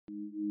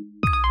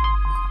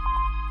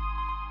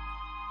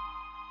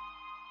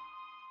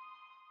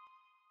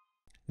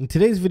In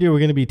today's video, we're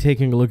going to be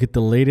taking a look at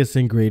the latest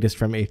and greatest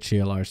from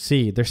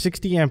HGLRC, their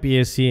 60 amp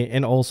ESC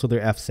and also their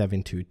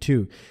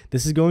F722.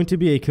 This is going to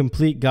be a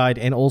complete guide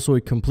and also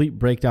a complete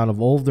breakdown of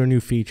all of their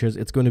new features.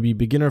 It's going to be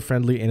beginner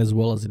friendly and as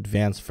well as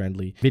advanced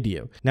friendly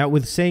video. Now,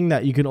 with saying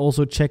that, you can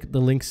also check the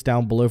links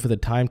down below for the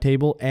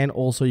timetable, and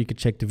also you can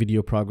check the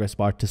video progress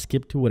bar to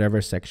skip to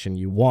whatever section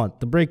you want.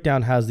 The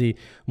breakdown has the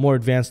more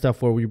advanced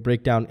stuff where we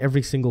break down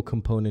every single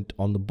component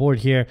on the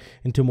board here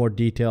into more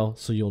detail,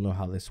 so you'll know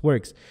how this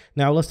works.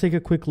 Now, let's take a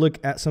quick look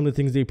at some of the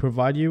things they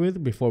provide you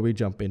with before we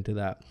jump into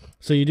that.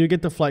 So you do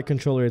get the flight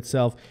controller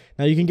itself.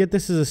 Now you can get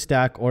this as a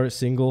stack or a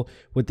single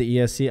with the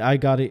ESC. I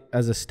got it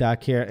as a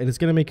stack here, and it's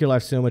going to make your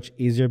life so much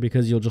easier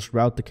because you'll just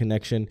route the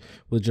connection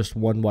with just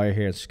one wire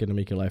here. It's just going to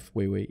make your life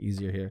way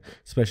easier here,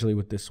 especially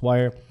with this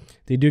wire.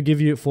 They do give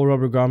you 4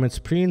 rubber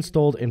grommets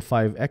pre-installed and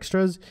 5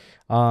 extras.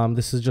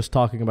 This is just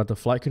talking about the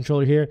flight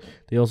controller here.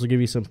 They also give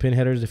you some pin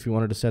headers if you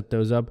wanted to set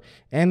those up,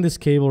 and this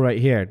cable right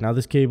here. Now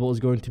this cable is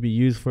going to be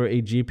used for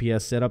a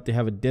GPS setup. They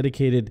have a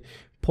dedicated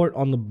port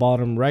on the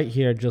bottom right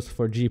here just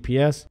for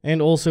GPS,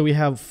 and also we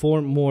have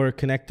 4 more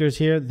connectors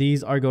here.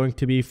 These are going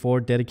to be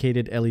for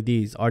dedicated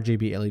LEDs,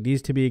 RGB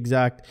LEDs to be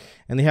exact,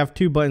 and they have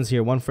 2 buttons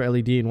here, one for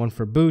LED and one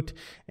for boot.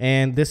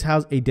 And this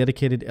has a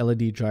dedicated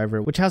LED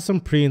driver which has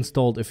some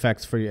pre-installed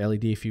effects for your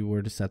LED if you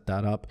were to set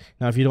that up.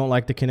 Now if you don't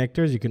like the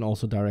connectors, you can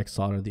also direct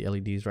solder the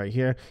LEDs right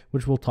here,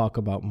 which we'll talk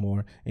about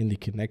more in the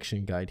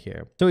connection guide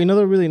here. So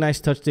another really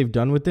nice touch they've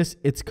done with this,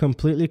 it's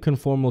completely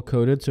conformal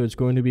coated, so it's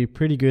going to be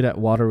pretty good at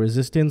water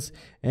resistance.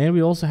 And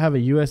we also have a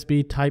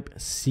USB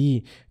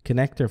Type-C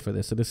connector for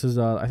this. So this is,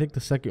 I think,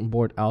 the second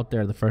board out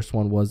there. The first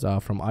one was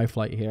from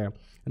iFlight here,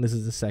 and this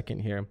is the second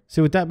here.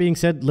 So with that being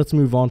said, let's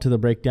move on to the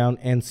breakdown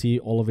and see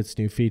all of its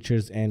new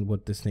features and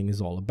what this thing is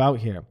all about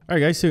here. All right,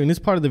 guys, so in this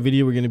part of the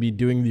video, we're going to be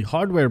doing the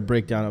hardware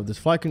breakdown of this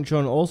flight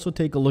control and also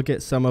take a look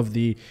at some of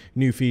the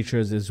new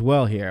features as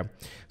well here.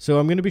 So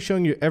I'm going to be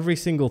showing you every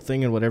single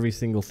thing and what every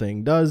single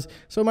thing does,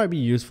 so it might be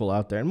useful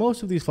out there. And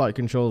most of these flight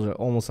controls are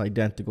almost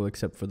identical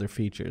except for their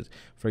features.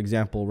 For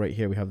example, right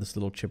here, we have this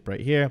little chip right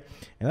here,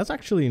 and that's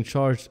actually in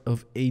charge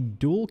of a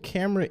dual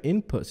camera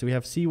input. So we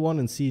have C1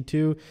 and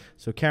C2,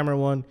 so camera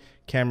 1,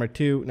 camera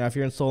 2. Now if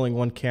you're installing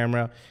one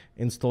camera,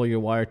 install your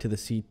wire to the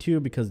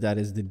C2 because that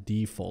is the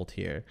default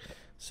here.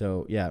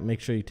 So yeah,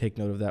 make sure you take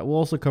note of that. We'll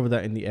also cover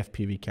that in the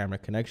FPV camera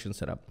connection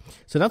setup.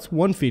 So that's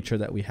one feature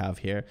that we have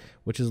here,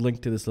 which is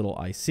linked to this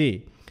little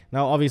IC.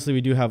 Now, obviously,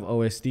 we do have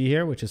OSD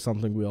here, which is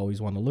something we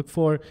always want to look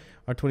for.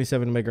 Our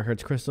 27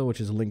 megahertz crystal,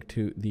 which is linked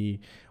to the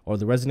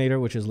resonator,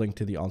 which is linked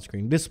to the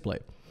on-screen display.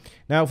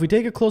 Now, if we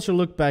take a closer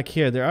look back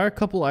here, there are a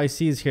couple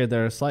ICs here that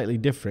are slightly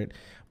different,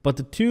 but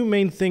the 2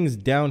 main things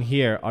down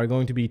here are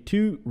going to be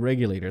 2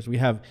 regulators. We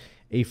have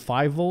a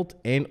 5 volt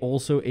and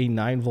also a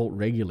 9 volt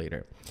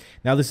regulator.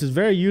 Now this is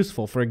very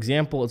useful. For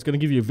example, it's going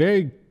to give you a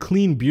very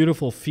clean,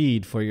 beautiful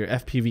feed for your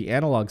FPV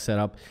analog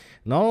setup.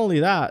 Not only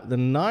that, the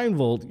 9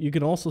 volt, you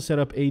can also set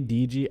up a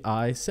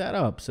DJI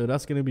setup. So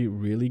that's going to be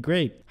really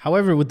great.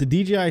 However, with the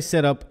DJI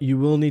setup, you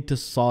will need to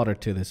solder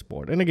to this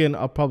board. And again,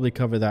 I'll probably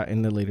cover that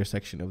in the later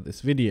section of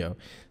this video.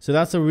 So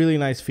that's a really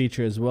nice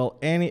feature as well.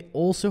 And it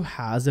also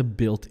has a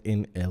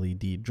built-in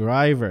LED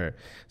driver.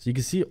 So you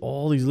can see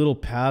all these little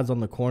pads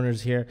on the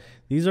corners here.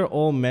 These are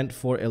all meant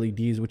for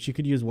LEDs, which you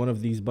could use one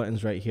of these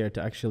buttons right here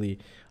to actually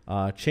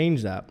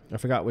change that. I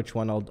forgot which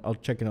one. I'll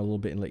check in a little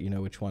bit and let you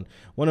know which one.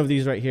 One of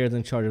these right here is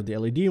in charge of the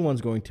LED.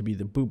 One's going to be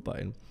the boot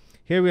button.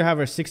 Here we have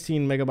our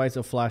 16 megabytes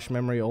of flash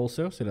memory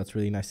also, so that's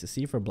really nice to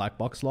see for black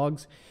box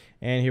logs.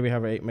 And here we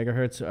have our 8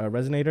 megahertz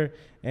resonator,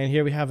 and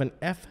here we have an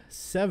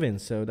F7,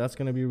 so that's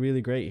going to be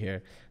really great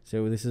here.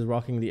 So this is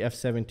rocking the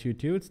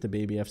F722. It's the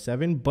baby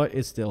F7, but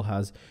it still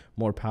has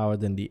more power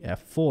than the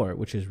F4,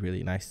 which is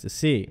really nice to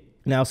see.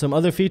 Now, some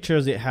other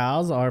features it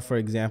has are, for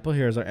example,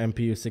 here's our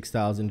MPU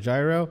 6000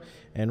 gyro,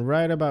 and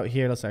right about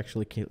here, let's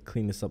actually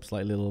clean this up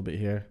slightly a little bit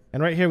here.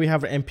 And right here we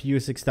have our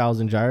MPU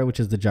 6000 gyro, which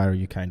is the gyro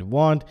you kind of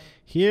want.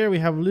 Here we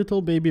have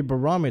little baby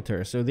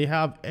barometer, so they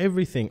have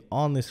everything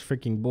on this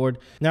freaking board.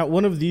 Now,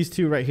 one of these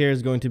 2 right here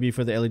is going to be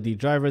for the LED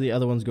driver, the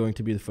other one's going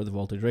to be for the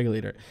voltage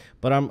regulator.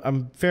 But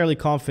I'm fairly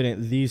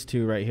confident these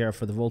 2 right here are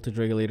for the voltage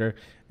regulator,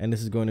 and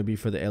this is going to be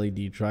for the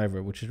LED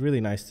driver, which is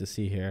really nice to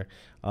see here.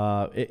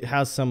 It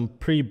has some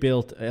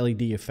pre-built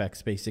LED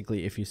effects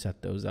basically if you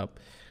set those up.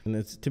 And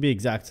it's, to be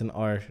exact, it's an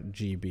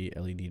RGB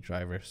LED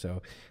driver.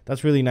 So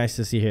that's really nice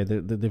to see here.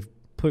 They've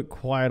put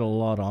quite a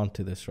lot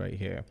onto this right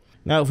here.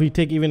 Now, if we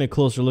take even a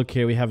closer look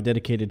here, we have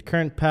dedicated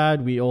current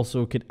pad. We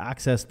also could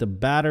access the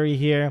battery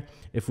here.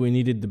 If we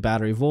needed the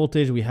battery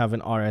voltage, we have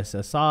an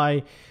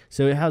RSSI.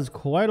 So it has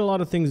quite a lot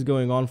of things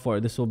going on for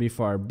it. This will be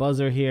for our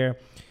buzzer here.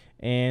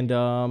 And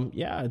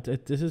yeah,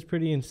 this is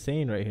pretty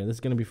insane right here. This is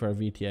going to be for our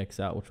VTX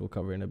out, which we'll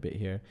cover in a bit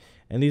here.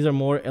 And these are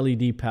more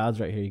LED pads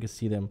right here. You can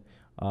see them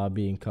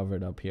being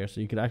covered up here. So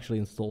you could actually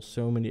install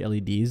so many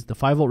LEDs. The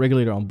 5 volt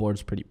regulator on board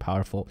is pretty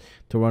powerful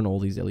to run all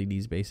these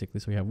LEDs basically.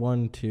 So we have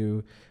 1,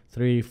 2,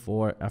 3,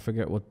 4. I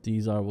forget what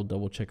these are. We'll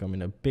double check them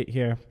in a bit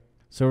here.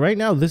 So right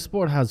now, this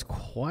board has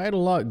quite a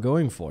lot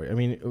going for it. I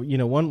mean, you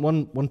know,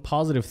 one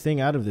positive thing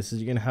out of this is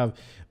you're going to have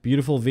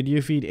beautiful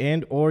video feed,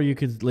 and or you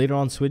could later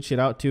on switch it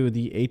out to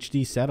the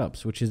HD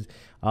setups, which is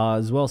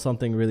as well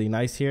something really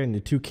nice here, and the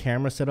 2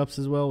 camera setups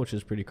as well, which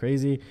is pretty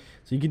crazy.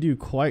 So you can do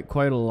quite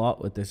a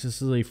lot with this. This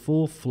is a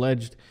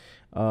full-fledged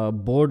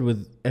board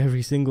with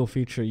every single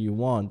feature you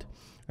want.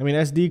 I mean,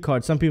 SD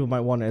card, some people might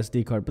want an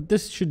SD card, but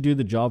this should do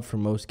the job for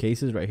most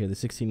cases right here. The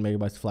 16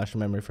 megabytes flash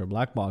memory for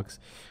black box,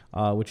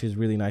 which is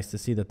really nice to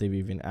see that they've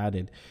even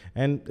added.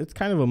 And it's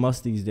kind of a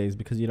must these days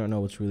because you don't know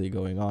what's really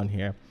going on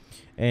here.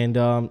 And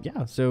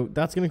yeah, so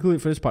that's going to conclude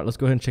it for this part. Let's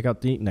go ahead and check out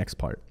the next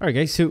part. All right,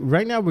 guys, so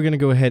right now we're going to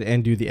go ahead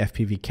and do the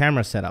FPV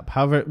camera setup.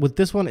 However, with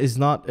this one is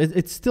not,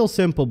 it's still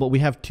simple, but we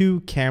have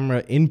 2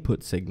 camera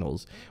input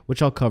signals,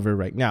 which I'll cover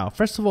right now.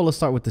 First of all, let's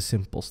start with the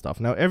simple stuff.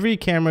 Now, every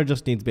camera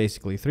just needs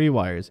basically 3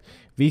 wires,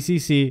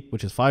 VCC,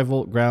 which is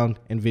 5-volt, ground,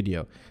 and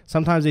video.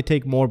 Sometimes they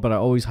take more, but I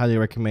always highly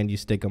recommend you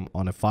stick them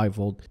on a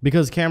 5-volt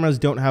because cameras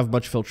don't have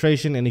much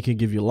filtration, and it can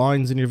give you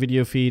lines in your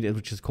video feed,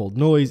 which is called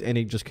noise, and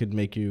it just could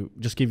make you,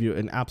 give you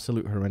an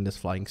absolute horrendous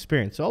flying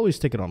experience. So always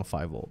stick it on a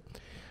 5-volt.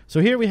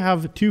 So here we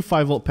have 2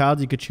 5-volt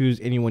pads. You could choose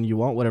any one you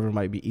want, whatever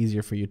might be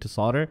easier for you to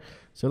solder.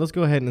 So let's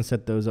go ahead and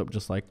set those up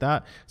just like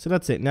that. So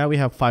that's it. Now we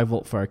have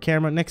 5-volt for our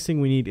camera. Next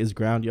thing we need is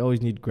ground. You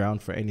always need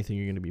ground for anything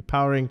you're going to be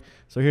powering.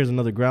 So here's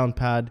another ground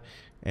pad,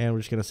 and we're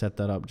just going to set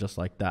that up just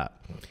like that.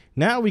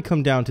 Now we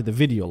come down to the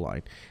video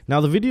line. Now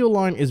the video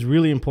line is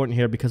really important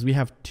here because we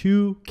have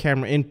 2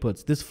 camera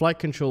inputs. This flight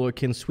controller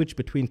can switch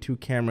between 2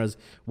 cameras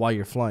while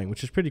you're flying,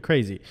 which is pretty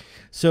crazy.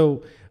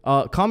 So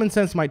common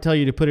sense might tell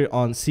you to put it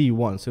on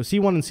C1. So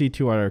C1 and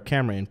C2 are our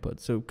camera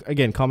inputs. So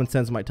again, common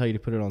sense might tell you to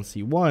put it on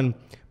C1,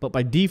 but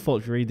by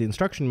default, if you read the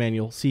instruction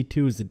manual,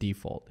 C2 is the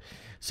default.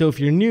 So if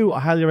you're new,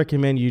 I highly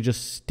recommend you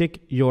just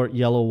stick your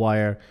yellow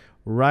wire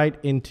right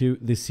into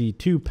the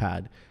C2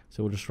 pad.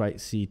 So we'll just write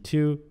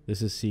C2.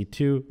 This is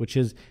C2, which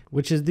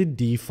is the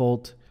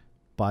default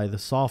by the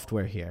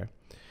software here.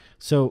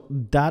 So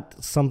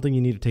that's something you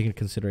need to take into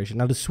consideration.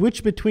 Now to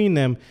switch between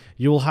them,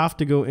 you will have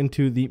to go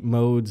into the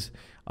modes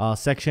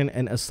section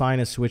and assign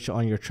a switch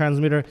on your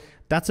transmitter.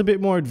 That's a bit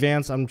more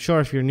advanced. I'm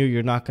sure if you're new,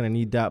 you're not going to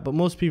need that, but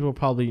most people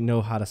probably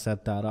know how to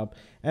set that up.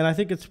 And I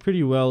think it's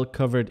pretty well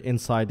covered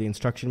inside the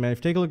instruction manual. If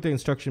you take a look at the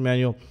instruction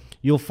manual,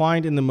 you'll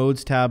find in the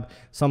modes tab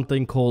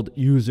something called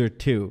user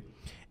 2.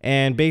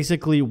 And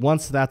basically,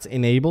 once that's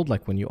enabled,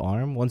 like when you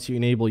arm, once you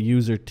enable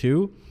user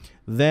 2,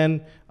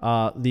 then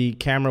the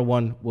camera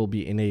 1 will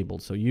be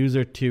enabled. So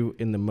user 2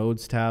 in the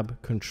modes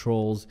tab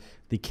controls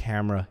the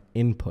camera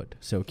input.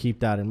 So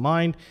keep that in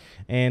mind,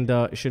 and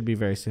it should be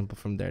very simple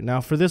from there. Now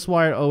for this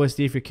wire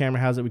OSD, if your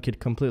camera has it, we could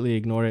completely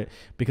ignore it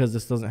because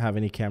this doesn't have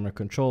any camera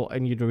control,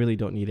 and you really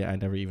don't need it. I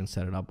never even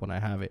set it up when I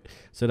have it.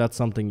 So that's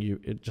something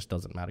it just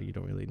doesn't matter. You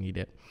don't really need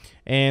it.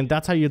 And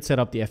that's how you'd set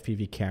up the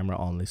FPV camera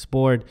on this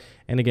board.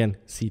 And again,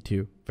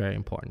 C2, very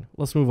important.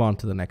 Let's move on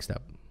to the next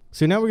step.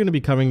 So now we're going to be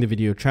covering the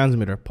video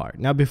transmitter part.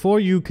 Now, before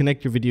you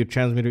connect your video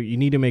transmitter, you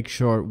need to make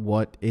sure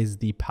what is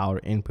the power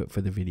input for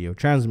the video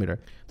transmitter.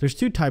 There's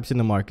 2 types in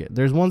the market.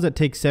 There's ones that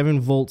take 7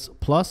 volts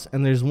plus,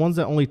 and there's ones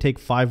that only take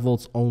 5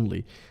 volts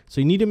only.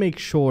 So you need to make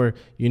sure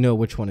you know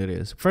which one it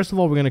is. First of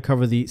all, we're going to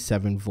cover the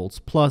 7 volts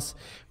plus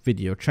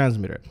video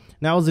transmitter.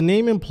 Now, as the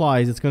name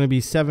implies, it's going to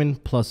be 7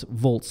 plus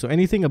volts. So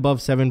anything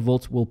above 7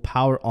 volts will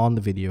power on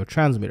the video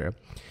transmitter.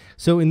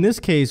 So in this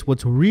case,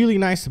 what's really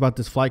nice about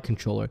this flight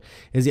controller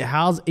is it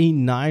has a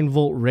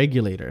 9-volt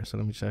regulator. So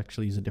let me just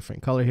actually use a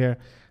different color here.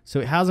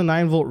 So it has a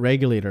 9-volt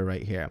regulator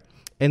right here.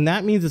 And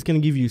that means it's going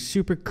to give you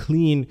super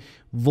clean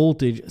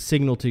voltage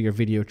signal to your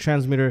video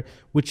transmitter,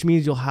 which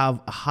means you'll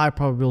have a high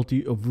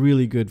probability of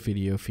really good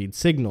video feed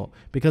signal.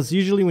 Because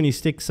usually when you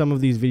stick some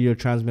of these video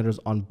transmitters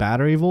on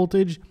battery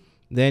voltage,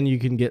 then you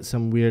can get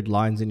some weird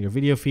lines in your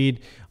video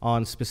feed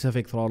on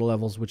specific throttle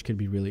levels, which could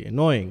be really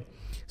annoying.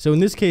 So in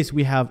this case,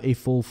 we have a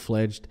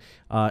full-fledged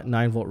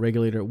 9-volt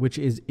regulator, which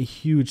is a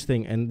huge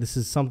thing. And this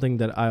is something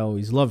that I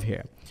always love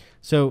here.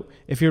 So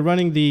if you're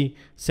running the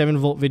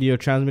 7-volt video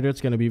transmitter,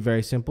 it's going to be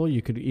very simple.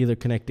 You could either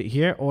connect it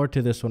here or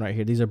to this one right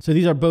here. These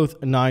are both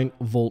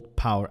 9-volt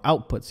power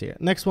outputs here.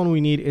 Next one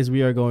we need is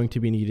we are going to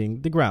be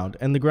needing the ground.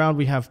 And the ground,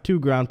 we have 2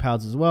 ground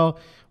pads as well.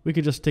 We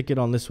could just stick it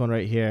on this one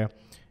right here,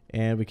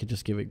 and we could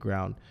just give it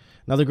ground.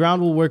 Now the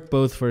ground will work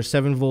both for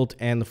 7 volt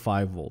and the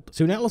 5 volt.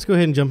 So now let's go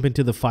ahead and jump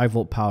into the 5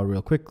 volt power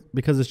real quick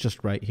because it's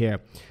just right here.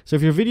 So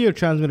if your video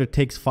transmitter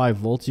takes 5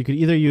 volts, you could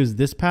either use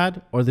this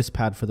pad or this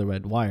pad for the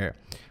red wire.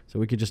 So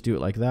we could just do it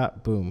like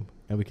that, boom,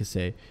 and we could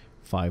say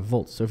 5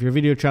 volts. So if your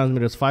video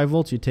transmitter is 5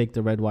 volts, you take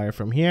the red wire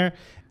from here.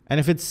 And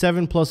if it's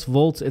 7 plus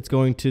volts, it's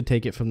going to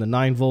take it from the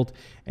 9 volt,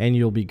 and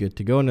you'll be good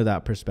to go into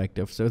that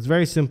perspective. So it's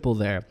very simple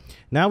there.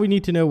 Now we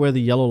need to know where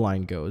the yellow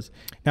line goes.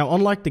 Now,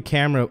 unlike the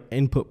camera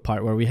input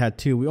part where we had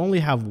 2, we only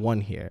have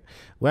 1 here.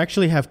 We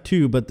actually have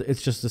 2, but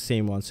it's just the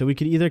same one. So we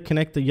could either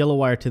connect the yellow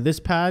wire to this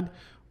pad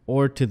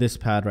or to this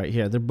pad right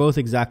here. They're both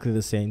exactly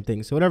the same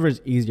thing. So whatever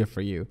is easier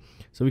for you.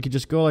 So we could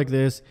just go like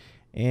this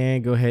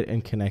and go ahead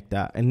and connect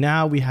that. And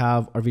now we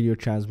have our video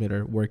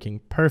transmitter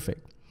working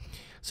perfect.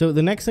 So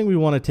the next thing we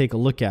want to take a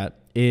look at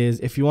is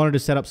if you wanted to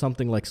set up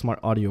something like Smart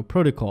Audio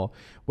Protocol,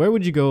 where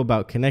would you go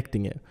about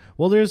connecting it?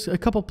 Well, there's a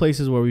couple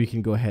places where we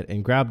can go ahead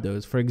and grab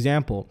those. For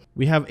example,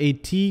 we have a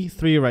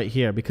T3 right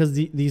here because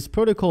these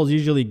protocols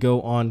usually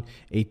go on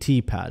a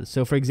T pad.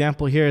 So for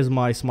example, here is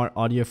my Smart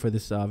Audio for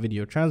this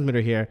video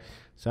transmitter here.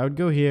 So I would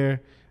go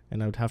here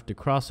and I would have to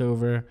cross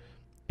over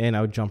and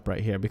I would jump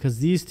right here because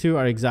these two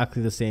are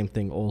exactly the same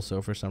thing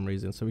also for some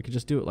reason. So we could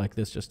just do it like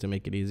this just to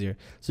make it easier.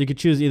 So you could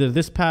choose either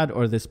this pad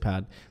or this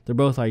pad. They're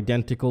both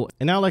identical.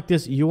 And now like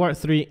this,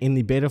 UART3 in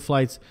the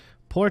Betaflight's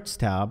ports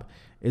tab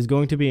is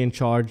going to be in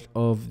charge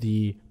of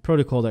the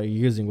protocol that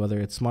you're using, whether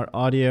it's Smart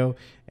Audio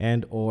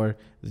and or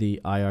the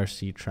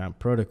IRC Tramp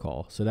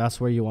protocol. So that's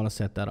where you want to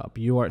set that up.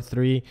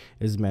 UART3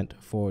 is meant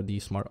for the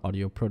Smart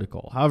Audio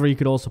protocol. However, you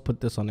could also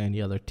put this on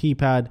any other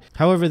T-pad.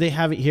 However, they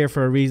have it here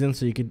for a reason,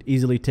 so you could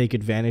easily take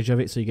advantage of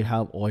it, so you could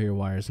have all your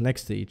wires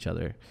next to each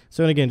other.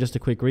 So and again, just a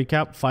quick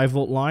recap,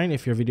 5-volt line.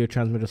 If your video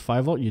transmitter is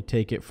 5 volt, you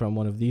take it from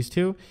one of these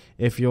two.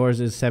 If yours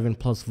is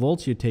 7+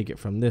 volts, you take it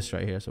from this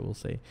right here. So we'll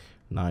say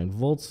 9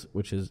 volts,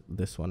 which is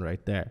this one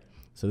right there.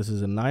 So this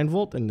is a 9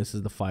 volt and this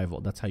is the 5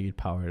 volt. That's how you'd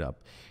power it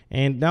up.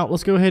 And now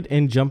let's go ahead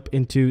and jump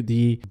into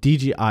the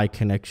DJI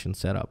connection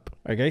setup.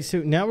 All right, guys. So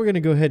now we're going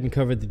to go ahead and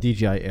cover the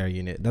DJI Air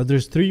unit. Now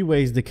there's 3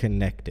 ways to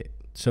connect it.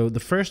 So the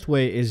first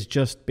way is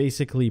just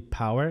basically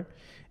power,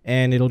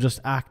 and it'll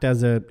just act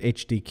as a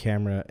HD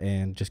camera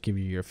and just give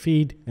you your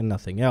feed and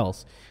nothing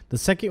else. The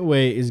second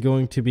way is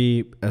going to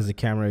be as a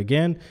camera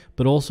again,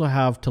 but also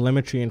have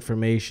telemetry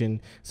information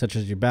such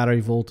as your battery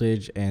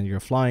voltage and your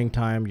flying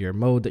time, your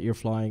mode that you're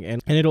flying,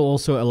 and it'll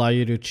also allow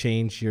you to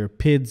change your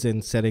PIDs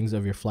and settings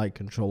of your flight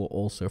control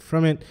also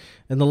from it.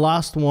 And the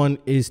last one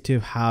is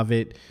to have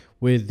it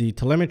with the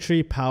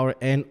telemetry, power,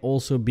 and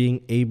also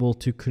being able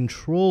to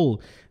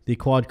control the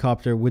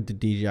quadcopter with the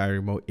DJI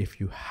remote if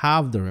you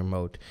have the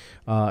remote.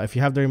 If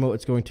you have the remote,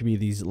 it's going to be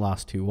these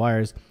last 2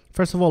 wires.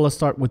 First of all, let's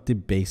start with the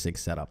basic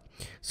setup.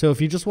 So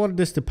if you just wanted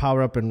this to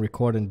power up and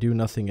record and do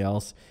nothing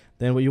else,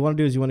 then what you want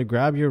to do is you want to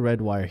grab your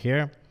red wire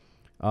here,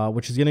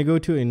 which is going to go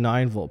to a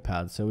 9-volt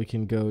pad. So we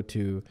can go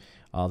to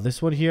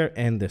this one here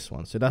and this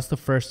one. So that's the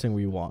first thing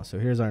we want. So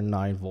here's our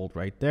 9-volt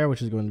right there,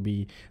 which is going to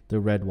be the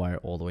red wire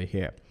all the way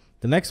here.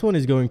 The next one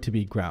is going to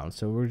be ground.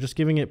 So we're just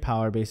giving it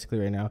power basically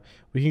right now.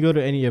 We can go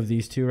to any of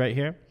these 2 right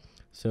here.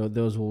 So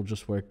those will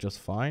just work just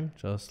fine,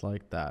 just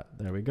like that.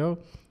 There we go.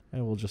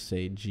 And we'll just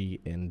say G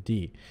and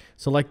D.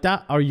 So like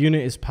that, our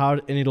unit is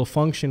powered and it'll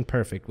function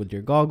perfect with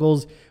your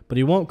goggles, but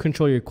it won't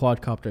control your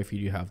quadcopter if you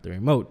do have the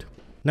remote.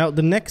 Now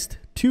the next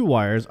 2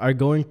 wires are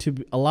going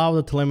to allow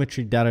the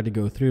telemetry data to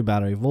go through,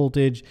 battery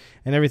voltage,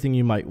 and everything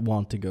you might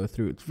want to go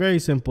through. It's very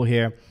simple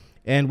here.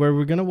 And where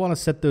we're going to want to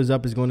set those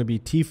up is going to be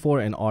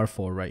T4 and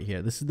R4 right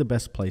here. This is the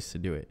best place to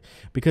do it,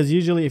 because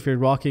usually if you're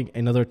rocking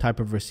another type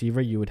of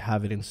receiver, you would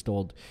have it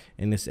installed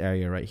in this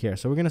area right here.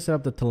 So we're going to set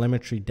up the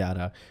telemetry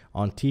data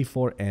on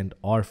T4 and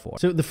R4.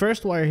 So the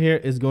first wire here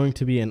is going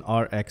to be an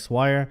RX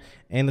wire,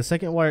 and the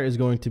second wire is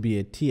going to be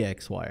a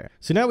TX wire.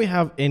 So now we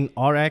have an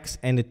RX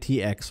and a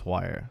TX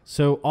wire.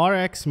 So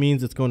RX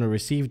means it's going to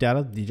receive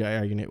data. The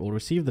DJI unit will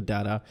receive the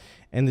data.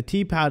 And the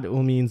T-pad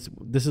will means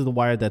this is the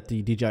wire that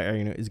the DJI Air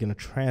unit is going to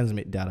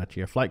transmit data to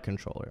your flight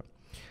controller.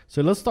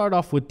 So let's start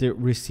off with the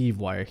receive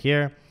wire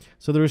here.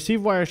 So the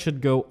receive wire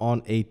should go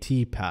on a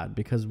T-pad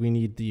because we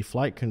need the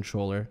flight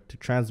controller to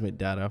transmit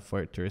data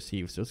for it to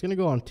receive. So it's going to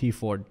go on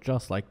T4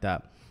 just like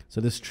that. So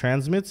this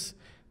transmits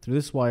through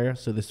this wire,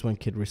 so this one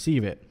could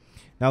receive it.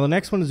 Now the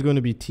next one is going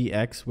to be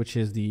TX, which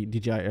is the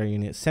DJI Air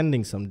unit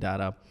sending some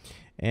data.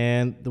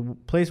 And the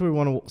place where we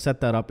want to set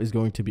that up is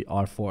going to be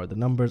R4. The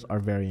numbers are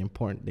very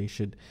important. They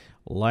should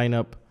line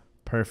up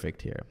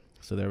perfect here.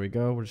 So there we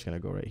go. We're just going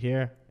to go right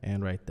here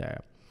and right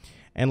there.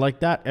 And like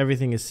that,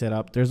 everything is set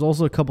up. There's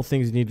also a couple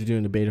things you need to do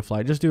in the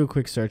Betaflight. Just do a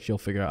quick search. You'll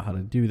figure out how to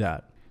do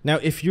that. Now,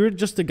 if you're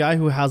just a guy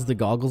who has the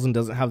goggles and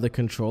doesn't have the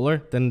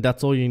controller, then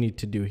that's all you need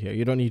to do here.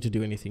 You don't need to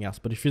do anything else.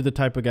 But if you're the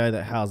type of guy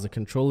that has the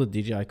controller,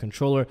 DJI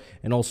controller,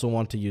 and also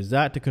want to use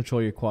that to control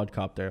your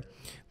quadcopter,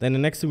 then the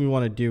next thing we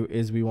want to do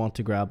is we want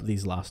to grab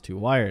these last 2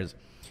 wires.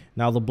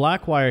 Now, the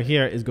black wire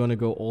here is going to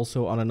go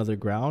also on another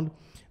ground.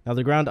 Now,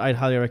 the ground I'd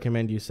highly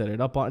recommend you set it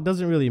up on. It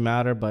doesn't really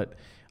matter, but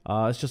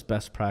it's just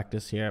best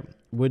practice here,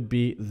 would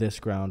be this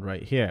ground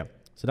right here.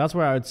 So that's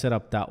where I would set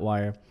up that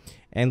wire.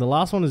 And the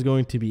last one is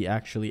going to be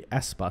actually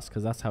SBUS,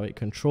 because that's how it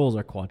controls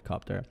our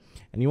quadcopter.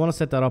 And you want to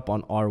set that up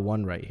on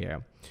R1 right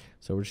here.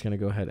 So we're just going to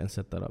go ahead and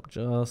set that up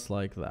just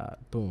like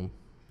that. Boom.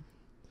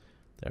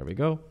 There we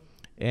go.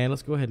 And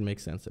let's go ahead and make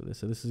sense of this.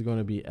 So this is going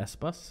to be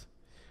SBUS.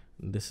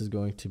 This is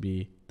going to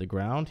be the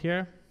ground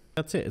here.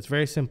 That's it. It's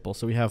very simple.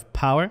 So we have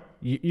power.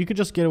 You could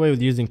just get away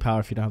with using power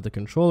if you don't have the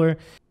controller.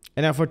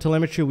 And now for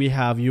telemetry, we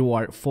have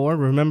UART4.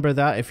 Remember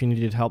that if you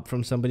needed help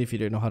from somebody, if you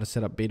didn't know how to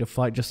set up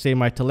Betaflight, just say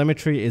my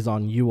telemetry is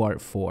on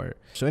UART4.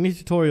 So any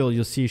tutorial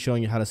you'll see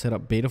showing you how to set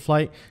up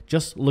Betaflight,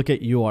 just look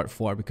at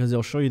UART4 because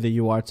they'll show you the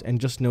UARTs,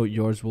 and just note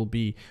yours will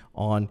be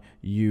on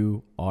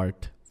UART4.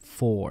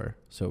 4.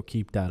 So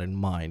keep that in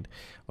mind.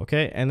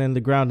 Okay, and then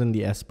the ground and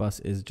the SBUS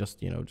is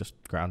just, just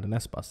ground and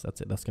SBUS.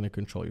 That's it. That's going to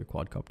control your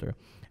quadcopter.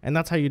 And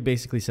that's how you'd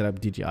basically set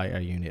up DJI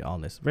Air unit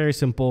on this. Very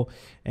simple,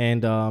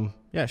 and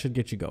yeah, it should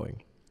get you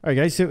going. All right,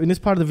 guys, so in this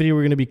part of the video,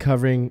 we're going to be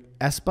covering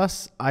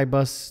SBUS,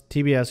 IBUS,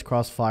 TBS,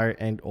 Crossfire,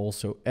 and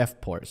also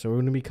F-port. So we're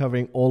going to be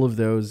covering all of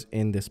those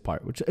in this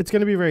part, which it's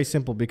going to be very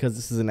simple because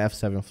this is an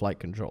F7 flight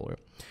controller.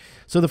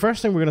 So the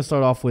first thing, we're going to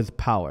start off with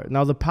power.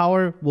 Now, the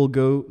power will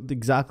go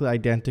exactly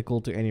identical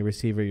to any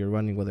receiver you're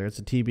running, whether it's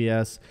a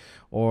TBS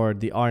or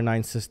the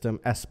R9 system,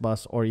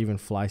 SBUS, or even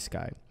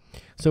FlySky.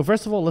 So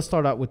first of all, let's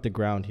start out with the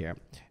ground here.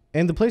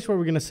 And the place where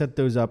we're going to set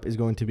those up is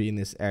going to be in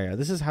this area.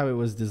 This is how it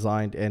was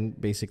designed and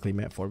basically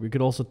meant for. We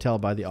could also tell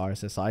by the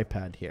RSSI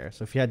pad here.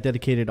 So if you had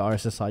dedicated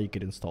RSSI, you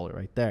could install it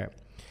right there.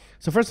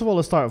 So first of all,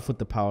 let's start off with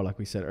the power like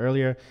we said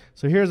earlier.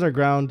 So here's our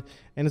ground,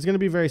 and it's going to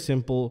be very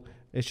simple.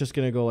 It's just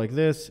going to go like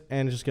this,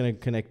 and it's just going to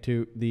connect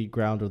to the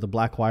ground or the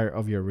black wire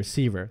of your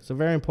receiver. So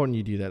very important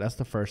you do that. That's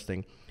the first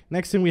thing.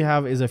 Next thing we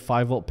have is a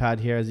 5-volt pad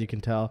here, as you can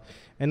tell.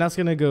 And that's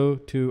going to go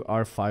to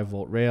our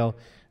 5-volt rail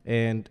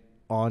and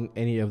on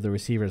any of the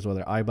receivers,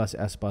 whether IBUS,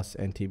 SBUS,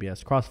 and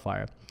TBS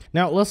Crossfire.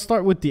 Now, let's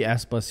start with the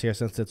SBUS here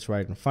since it's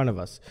right in front of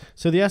us.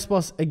 So the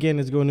SBUS, again,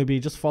 is going to be,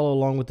 just follow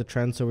along with the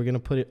trend. So we're going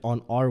to put it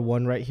on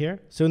R1 right here.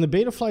 So in the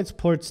Betaflights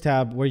ports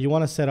tab, where you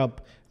want to set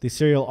up the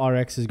serial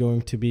RX is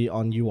going to be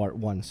on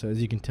UART1. So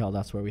as you can tell,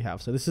 that's where we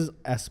have. So this is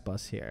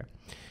SBUS here.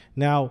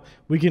 Now,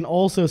 we can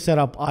also set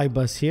up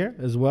IBUS here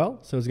as well.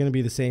 So it's going to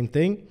be the same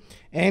thing.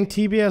 And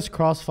TBS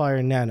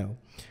Crossfire Nano.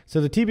 So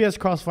the TBS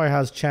Crossfire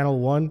has channel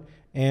 1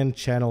 and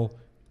channel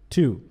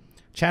 2.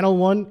 Channel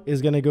 1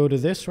 is going to go to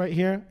this right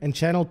here, and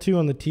channel 2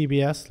 on the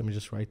TBS, let me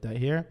just write that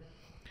here,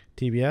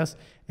 TBS,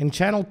 and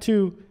channel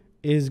 2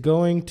 is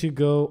going to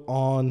go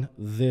on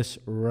this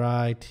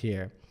right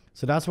here.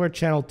 So that's where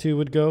channel 2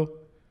 would go.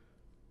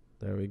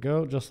 There we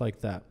go, just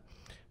like that.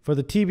 For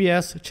the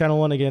TBS, channel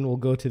 1 again will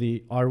go to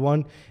the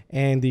R1,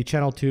 and the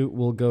channel 2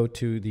 will go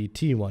to the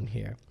T1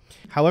 here.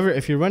 However,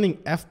 if you're running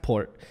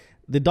F-port,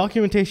 the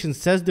documentation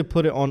says to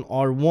put it on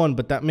R1,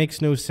 but that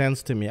makes no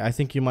sense to me. I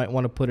think you might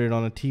want to put it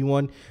on a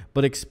T1,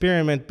 but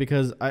experiment,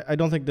 because I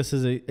don't think this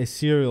is a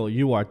serial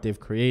UART they've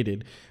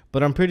created.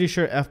 But I'm pretty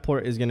sure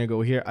F-port is going to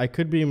go here. I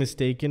could be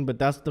mistaken, but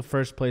that's the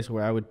first place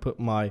where I would put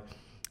my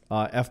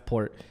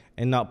F-port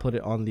and not put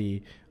it on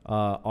the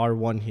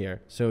R1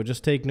 here. So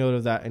just take note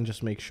of that and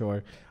just make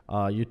sure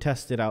you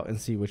test it out and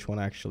see which one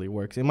actually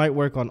works. It might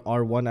work on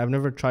R1. I've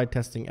never tried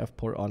testing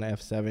F-port on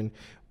F7,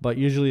 but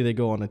usually they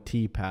go on a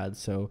T pad.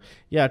 So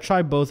yeah,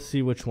 try both,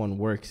 see which one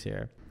works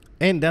here.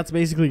 And that's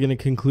basically going to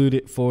conclude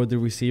it for the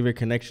receiver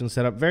connection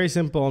setup. Very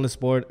simple on this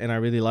board, and I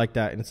really like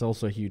that, and it's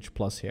also a huge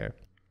plus here.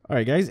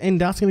 Alright guys, and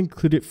that's going to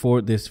conclude it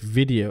for this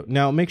video.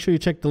 Now make sure you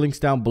check the links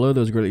down below.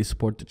 Those greatly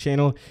support the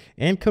channel.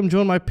 And come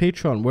join my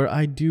Patreon, where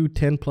I do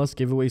 10+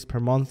 giveaways per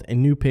month,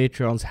 and new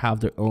Patreons have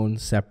their own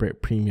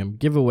separate premium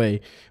giveaway,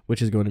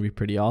 which is going to be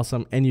pretty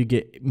awesome. And you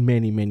get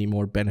many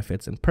more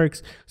benefits and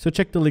perks. So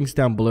check the links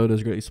down below.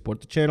 Those greatly support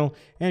the channel.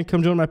 And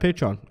come join my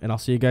Patreon. And I'll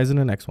see you guys in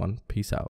the next one. Peace out.